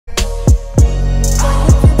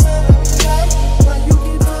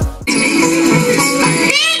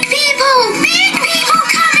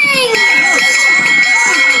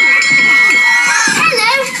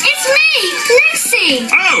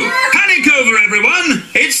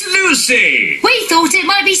Secrecy! We thought it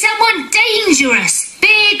might be someone dangerous.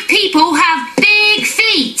 Big people have big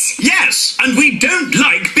feet. Yes, and we don't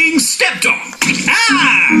like being stepped on.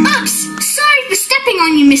 Ah! Oops! Sorry for stepping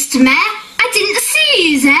on you, Mr. Mayor. I didn't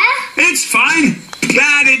see you there. It's fine.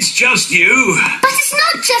 Glad it's just you. But it's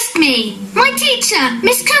not just me. My teacher,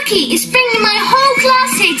 Miss Cookie, is bringing my whole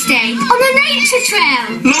class here today on a nature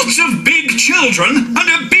trail. Lots of big children and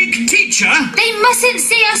a big teacher. They mustn't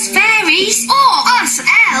see us fairies. Or us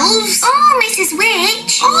elves. Or Mrs.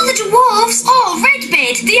 Witch. Or the dwarves. Or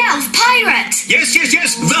Redbeard, the elf pirate. Yes, yes,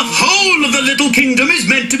 yes. The whole of the little kingdom is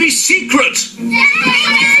meant to be secret.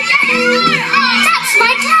 That's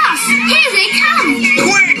my class. Here they come.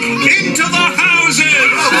 Quick, into the houses.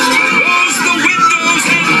 Close the windows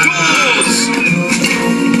and doors.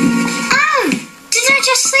 Oh, did I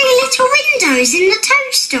just see little windows in the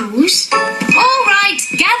toadstools? All right,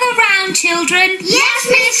 gather round, children. Yes,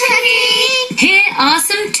 Miss Cookie. Here are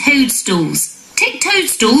some toadstools. Tick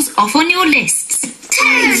toadstools off on your lists.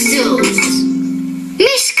 Toadstools.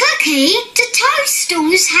 Miss Cookie, do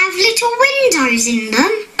toadstools have little windows in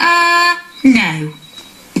them? No.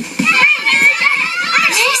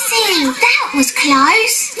 Lizzie, that was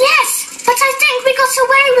close. Yes, but I think we got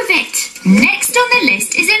away with it. Next on the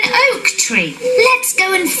list is an oak tree. Let's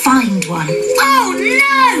go and find one. Oh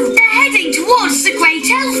no! They're heading towards the great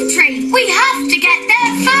elf tree. We have to get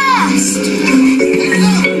there first.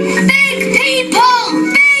 Big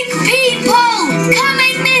people! Big people!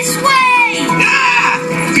 Coming this way! Ah!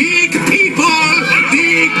 Big people!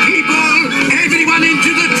 Big people! Everyone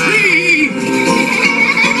into the tree!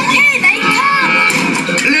 Here they come!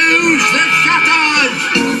 Close the shutters!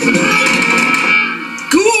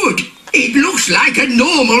 Good! It looks like a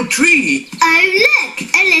normal tree. Oh look,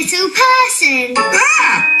 a little person.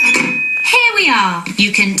 Ah! Here we are.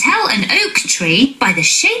 You can tell an oak tree by the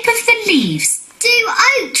shape of the leaves. Do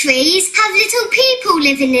oak trees have little people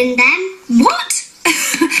living in them? What?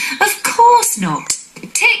 Of course not.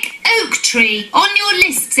 Tick oak tree on your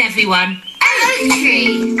lists, everyone. Oak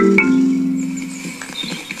tree.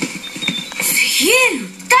 Phew,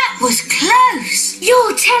 that was close.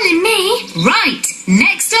 You're telling me? Right.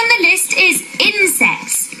 Next on the list is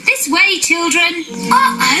insects. This way, children.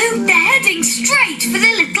 Uh-oh, they're heading straight for the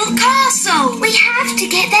little castle. We have to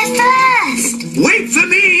get there first. Wait for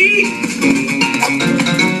me!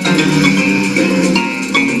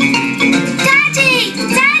 Daddy!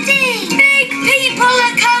 Daddy! Big people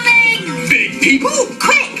are coming! Big people?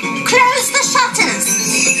 Quick, close the shutters.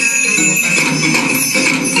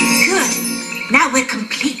 Good. Now we're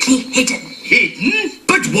completely hidden. Hidden?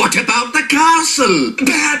 But what about the castle?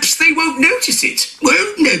 Perhaps they won't notice it.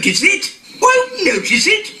 Won't notice it? Won't notice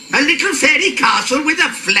it? A little fairy castle with a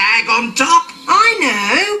flag on top? I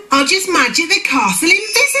know. I'll just magic the castle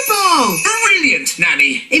invisible. Brilliant,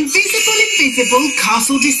 Nanny. Invisible, invisible,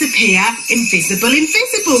 castle disappear. Invisible,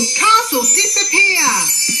 invisible, castle disappear.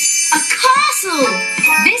 A castle!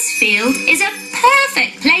 This field is a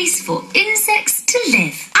perfect place for insects to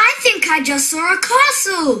live. I think I just saw a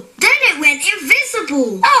castle. Then it went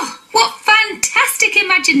invisible. Oh, what fantastic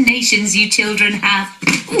imaginations you children have.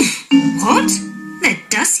 Oof, what? There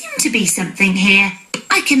does seem to be something here.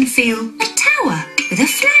 I can feel a tower with a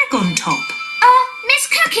flag on top. Miss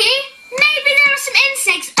Cookie, maybe there are some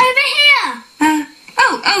insects over here.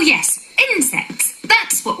 Oh yes, insects.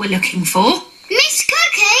 That's what we're looking for. Miss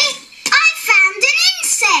Cookie, I found an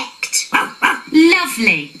insect.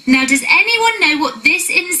 Lovely. Now, does anyone know what this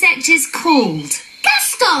insect is called?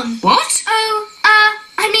 Gaston. What? Oh,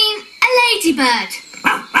 I mean a ladybird.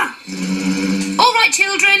 All right,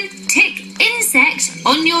 children, tick insect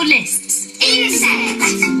on your lists.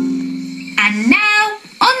 Insect. And now,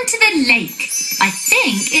 onto the lake. I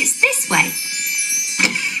think it's this way.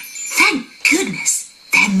 Thank goodness.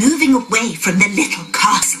 They're moving away from the little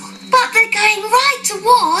castle. But they're going right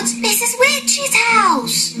towards Mrs. Witch's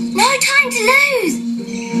house. No time to lose.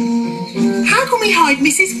 How can we hide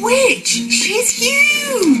Mrs. Witch? She's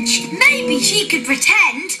huge. Maybe she could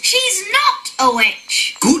pretend she's not a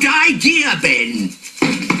witch. Good idea, Ben.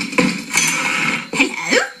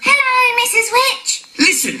 Hello? Hello, Mrs. Witch.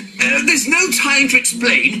 Listen, there's no time to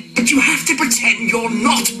explain, but you have to pretend you're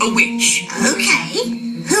not a witch. Okay.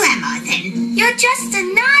 Who am I then? You're just a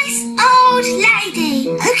nice old lady.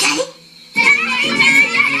 Okay.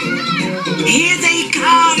 Here they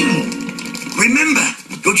come. Remember,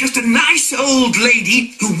 you're just a nice old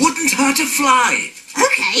lady who wouldn't hurt a fly.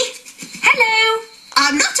 Okay. Hello.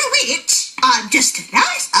 I'm not a witch. I'm just a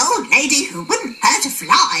nice old lady who wouldn't hurt a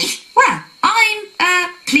fly. Well,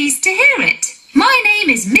 I'm pleased to hear it. My name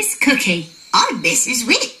is Miss Cookie. I'm Mrs.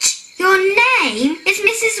 Witch. Your name is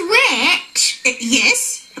Mrs. Witch?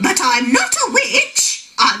 Yes, but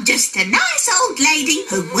a nice old lady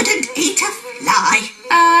who wouldn't eat a fly.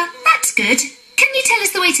 That's good. Can you tell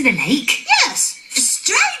us the way to the lake? Yes,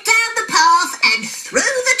 straight down the path and through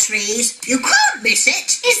the trees. You can't miss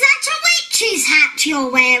it. Is that a witch's hat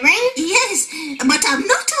you're wearing? Yes, but I'm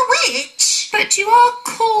not a witch. But you are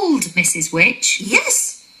called Mrs. Witch.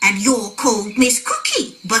 Yes, and you're called Miss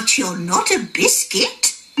Cookie, but you're not a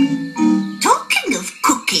biscuit. Talking of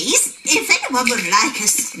cookies, if anyone would like a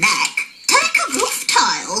snack, take a roof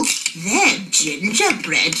tile. They're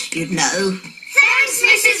gingerbread, you know. Thanks,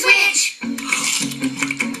 Mrs. Witch.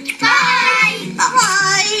 Bye.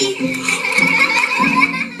 Bye.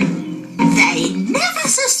 They never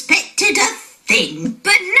suspected a thing.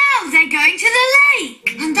 But now they're going to the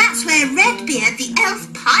lake. And that's where Redbeard the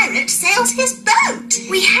elf pirate sails his boat.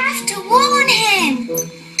 We have to warn him.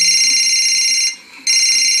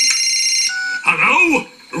 Hello?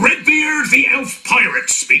 Redbeard the elf pirate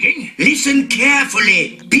speaking. Listen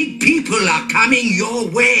carefully. Big people are coming your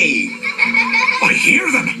way. I hear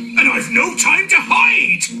them, and I've no time to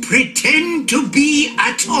hide. Pretend to be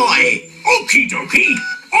a toy. Okie dokie,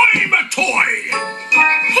 I'm a toy.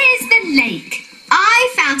 Here's the lake.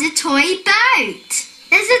 I found a toy boat.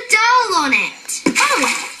 There's a doll on it. Oh,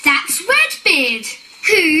 that's Redbeard.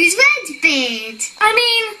 Who's Redbeard?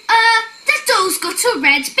 The doll's got a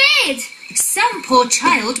red beard. Some poor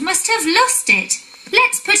child must have lost it.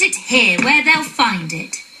 Let's put it here where they'll find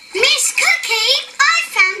it. Miss Cookie, I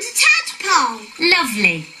found a tadpole.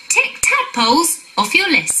 Lovely. Tick tadpoles off your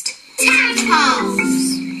list.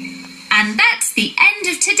 Tadpoles. And that's the end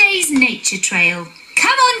of today's nature trail.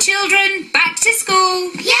 Come on, children, back to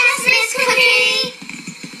school. Yes, Miss Cookie.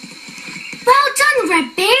 Well done,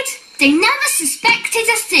 Redbeard. They never suspected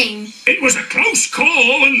a thing. It was a close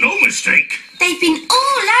call and no mistake. They've been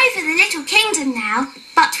all over the little kingdom now,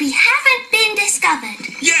 but we haven't been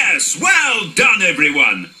discovered. Yes, well done,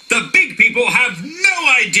 everyone. The big people have no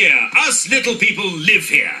idea us little people live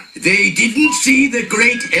here. They didn't see the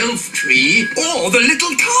great elf tree or the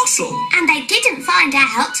little castle. And they didn't find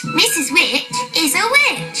out Mrs. Witch is a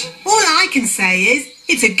witch. All I can say is,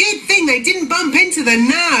 it's a good thing they didn't bump into the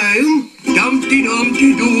gnome. Dumpty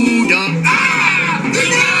Dumpty Doo Da. Ah! The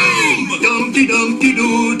gnome! Dumpty Dumpty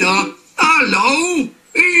Doo Da. Hello.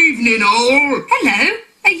 Evening all. Hello.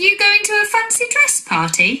 Are you going to a fancy dress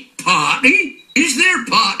party? Party? Is there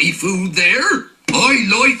party food there? I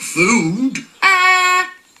like food.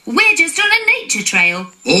 We're just on a nature trail.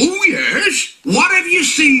 Oh, yes? What have you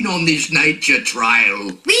seen on this nature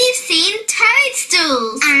trail? We've seen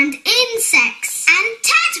toadstools and insects and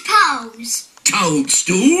tadpoles.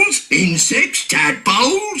 Toadstools, insects,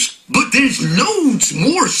 tadpoles. But there's loads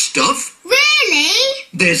more stuff. Really?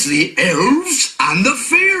 There's the elves and the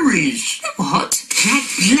fairies. What? That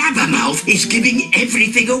blabbermouth is giving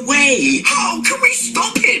everything away. How can we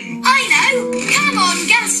stop him? I know. Come on,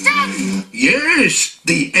 Gaston. Yes,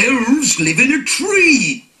 the elves live in a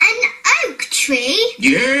tree. An oak tree?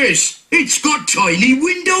 Yes, it's got tiny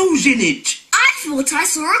windows in it. I thought I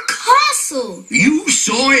saw a castle. You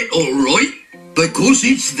saw it all right, because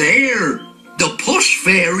it's there. The posh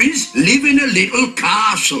fairies live in a little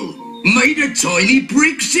castle. Made of tiny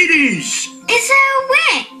bricks it is. Is there a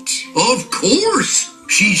witch? Of course.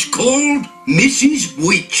 She's called Mrs.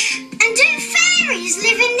 Witch. And do fairies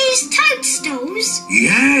live in these toadstools?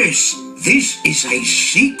 Yes, this is a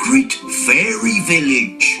secret fairy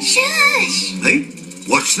village. Shush. Hey,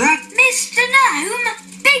 what's that? Mr.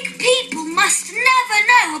 Gnome, big people must never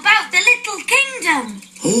know about the little kingdom.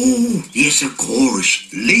 Oh, yes, of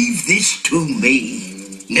course. Leave this to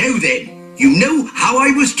me. Now then, you know how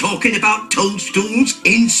I was talking about toadstools,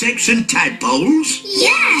 insects and tadpoles?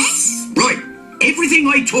 Yes. Right, everything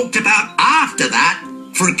I talked about after that,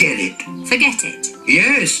 forget it. Forget it.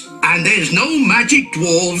 Yes, and there's no magic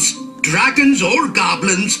dwarves, dragons or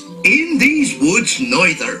goblins in these woods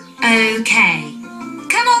neither. Okay.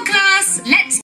 Come on, class. Let's